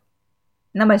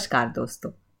नमस्कार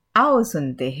दोस्तों, आओ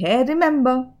सुनते हैं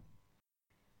रिमेम्बर।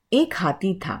 एक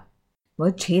हाथी था। वह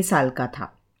 6 साल का था।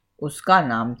 उसका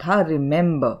नाम था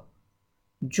रिमेम्बर।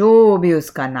 जो भी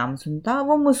उसका नाम सुनता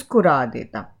वो मुस्कुरा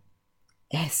देता।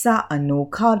 ऐसा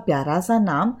अनोखा और प्यारा सा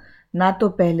नाम ना तो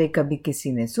पहले कभी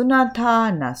किसी ने सुना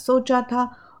था, ना सोचा था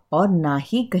और ना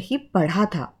ही कहीं पढ़ा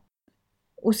था।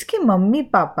 उसके मम्मी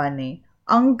पापा ने,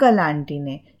 अंकल आंटी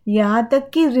ने, यहाँ तक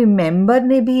कि रिमेम्बर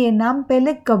ने भी ये नाम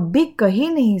पहले कभी कहीं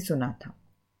नहीं सुना था।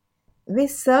 वे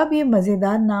सब ये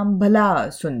मजेदार नाम भला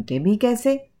सुनते भी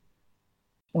कैसे।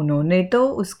 उन्होंने तो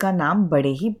उसका नाम बड़े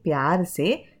ही प्यार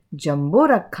से जंबो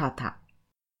रखा था।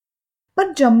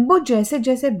 पर जंबो जैसे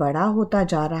जैसे बड़ा होता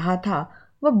जा रहा था,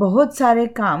 वह बहुत सारे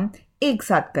काम एक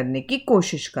साथ करने की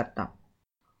कोशिश करता।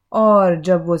 और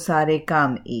जब वो सारे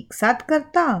काम एक साथ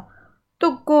करता तो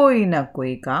कोई ना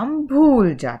कोई काम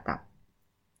भूल जाता।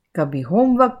 कभी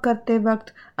होमवर्क करते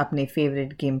वक्त अपने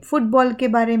फेवरेट गेम फुटबॉल के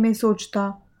बारे में सोचता,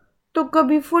 तो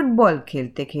कभी फुटबॉल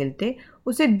खेलते खेलते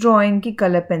उसे ड्राइंग की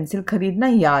कलर पेंसिल खरीदना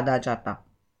याद आ जाता।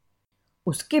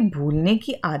 उसके भूलने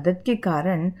की आदत के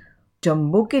कारण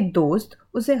जंबो के दोस्त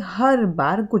उसे हर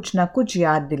बार कुछ ना कुछ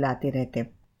याद दिलाते रहते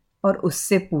और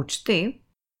उससे पूछते,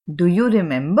 डू यू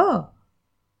रिमेम्बर?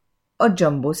 और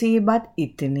जंबो से ये बात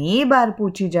इतनी बार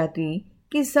पूछी जाती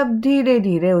कि सब धीरे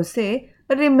धीरे उसे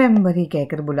रिमेम्बर ही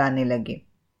कहकर बुलाने लगे।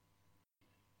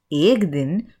 एक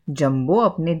दिन जंबो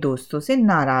अपने दोस्तों से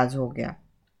नाराज हो गया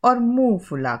और मुंह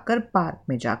फुलाकर पार्क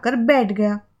में जाकर बैठ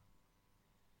गया।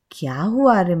 क्या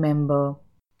हुआ रिमेम्बर?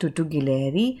 टुटू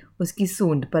गिलहरी उसकी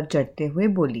सूंड पर चढ़ते हुए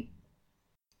बोली।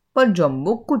 पर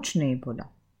जंबो कुछ नहीं बोला।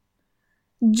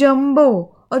 जंबो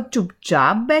और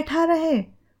चुपचाप बैठा रहे,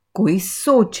 कोई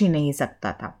सोच ही नहीं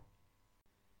सकता था।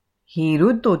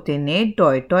 हीरू तोते ने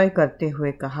टॉय टॉय करते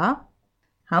हुए कहा,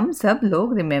 हम सब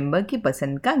लोग रिमेम्बर की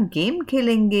पसंद का गेम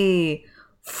खेलेंगे,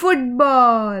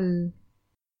 फुटबॉल।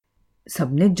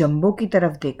 सबने जंबो की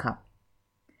तरफ देखा।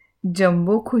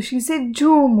 जंबो खुशी से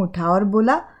झूम उठा और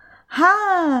बोला,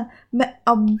 हाँ, मैं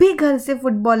अब भी घर से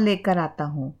फुटबॉल लेकर आता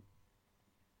हूं।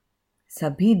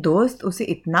 सभी दोस्त उसे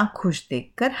इतना खुश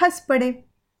देखकर हंस पड़े।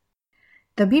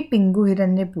 तभी पिंगू हिरन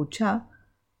ने पूछा,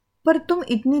 पर तुम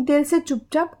इतनी देर से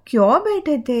चुपचाप क्यों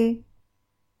बैठे थे?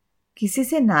 किसी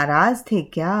से नाराज थे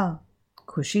क्या?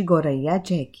 खुशी गौरैया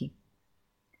चहकी।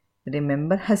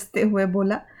 रिमेम्बर हंसते हुए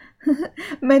बोला,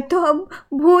 मैं तो अब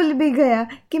भूल भी गया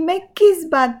कि मैं किस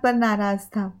बात पर नाराज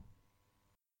था।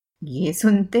 ये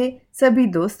सुनते सभी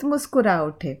दोस्त मुस्कुरा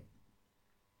उठे।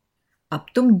 अब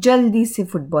तुम जल्दी से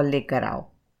फुटबॉल लेकर आओ,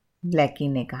 ब्लैकी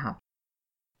ने कहा।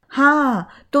 हाँ,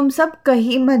 तुम सब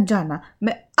कहीं मत जाना,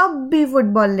 मैं अब भी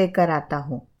फुटबॉल लेकर आता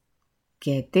हूं,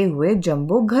 कहते हुए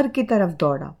जंबो घर की तरफ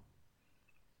दौड़ा।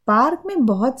 पार्क में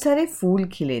बहुत सारे फूल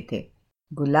खिले थे।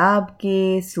 गुलाब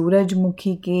के,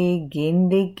 सूरजमुखी के,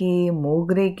 गेंदे के,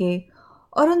 मोगरे के,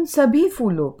 और उन सभी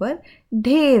फूलों पर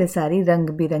ढेर सारी रंग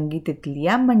बिरंगी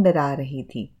तितलियां मंडरा रही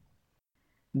थी।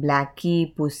 ब्लैकी,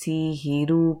 पुसी,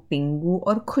 हीरू, पिंगू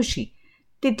और खुशी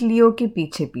तितलियों के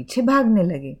पीछे पीछे भागने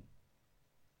लगे।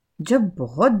 जब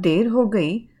बहुत देर हो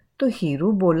गई तो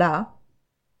हीरू बोला,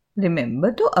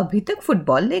 रिमेम्बर तो अभी तक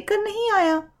फुटबॉल लेकर नहीं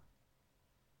आया।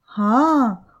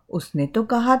 हाँ, उसने तो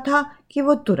कहा था कि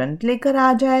वो तुरंत लेकर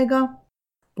आ जाएगा,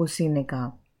 पुसी ने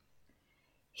कहा।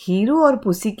 हीरू और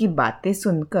पुसी की बातें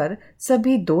सुनकर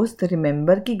सभी दोस्त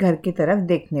रिमेम्बर की घर की तरफ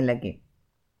देखने लगे।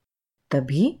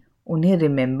 तभी उन्हें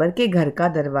रिमेम्बर के घर का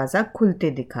दरवाजा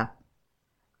खुलते दिखा।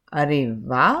 अरे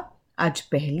वाह, आज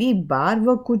पहली बार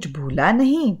वह कुछ भूला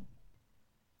नहीं,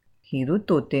 हीरू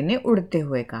तोते ने उड़ते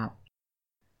हुए कहा।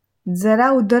 जरा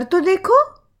उधर तो देखो,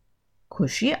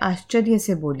 खुशी आश्चर्य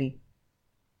से बोली।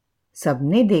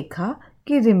 सबने देखा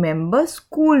कि रिमेम्बर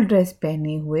स्कूल ड्रेस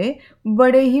पहने हुए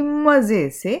बड़े ही मजे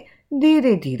से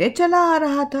धीरे धीरे चला आ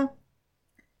रहा था।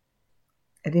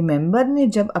 रिमेम्बर ने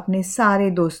जब अपने सारे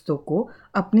दोस्तों को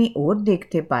अपनी ओर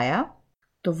देखते पाया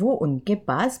तो वो उनके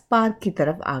पास पार्क की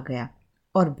तरफ आ गया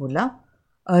और बोला,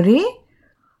 अरे,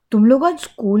 तुम लोग आज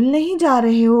स्कूल नहीं जा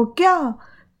रहे हो क्या?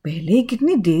 पहले ही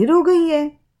कितनी देर हो गई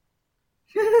है।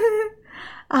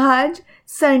 आज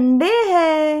संडे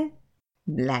है,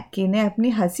 ब्लैकी ने अपनी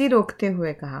हंसी रोकते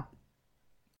हुए कहा।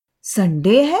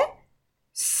 संडे है?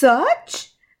 सच?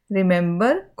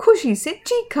 रिमेम्बर खुशी से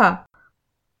चीखा।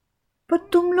 पर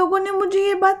तुम लोगों ने मुझे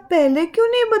ये बात पहले क्यों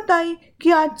नहीं बताई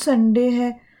कि आज संडे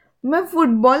है? मैं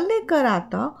फुटबॉल लेकर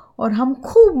आता और हम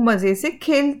खूब मजे से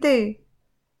खेलते।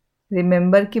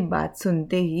 रिमेम्बर की बात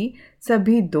सुनते ही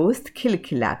सभी दोस्त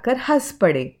खिलखिलाकर हंस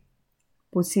पड़े।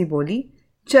 पुसी बोली,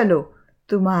 चलो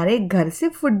तुम्हारे घर से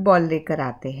फुटबॉल लेकर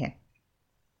आते हैं।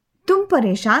 तुम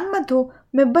परेशान मत हो,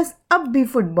 मैं बस अब भी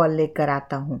फुटबॉल लेकर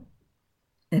आता हूं।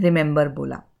 रिमेंबर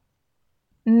बोला।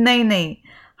 नहीं नहीं,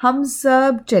 हम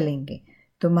सब चलेंगे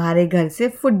तुम्हारे घर से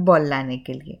फुटबॉल लाने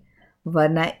के लिए,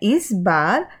 वरना इस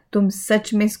बार तुम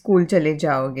सच में स्कूल चले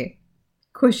जाओगे,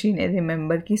 खुशी ने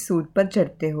रिमेंबर की सूट पर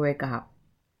चढ़ते हुए कहा।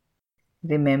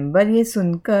 रिमेंबर ये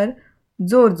सुनकर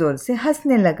जोर जोर से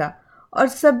हंसने लगा और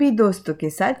सभी दोस्तों के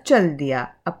साथ चल दिया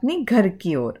अपनी घर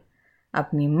की ओर,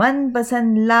 अपनी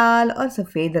मनपसंद लाल और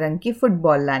सफेद रंग की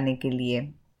फुटबॉल लाने के लिए।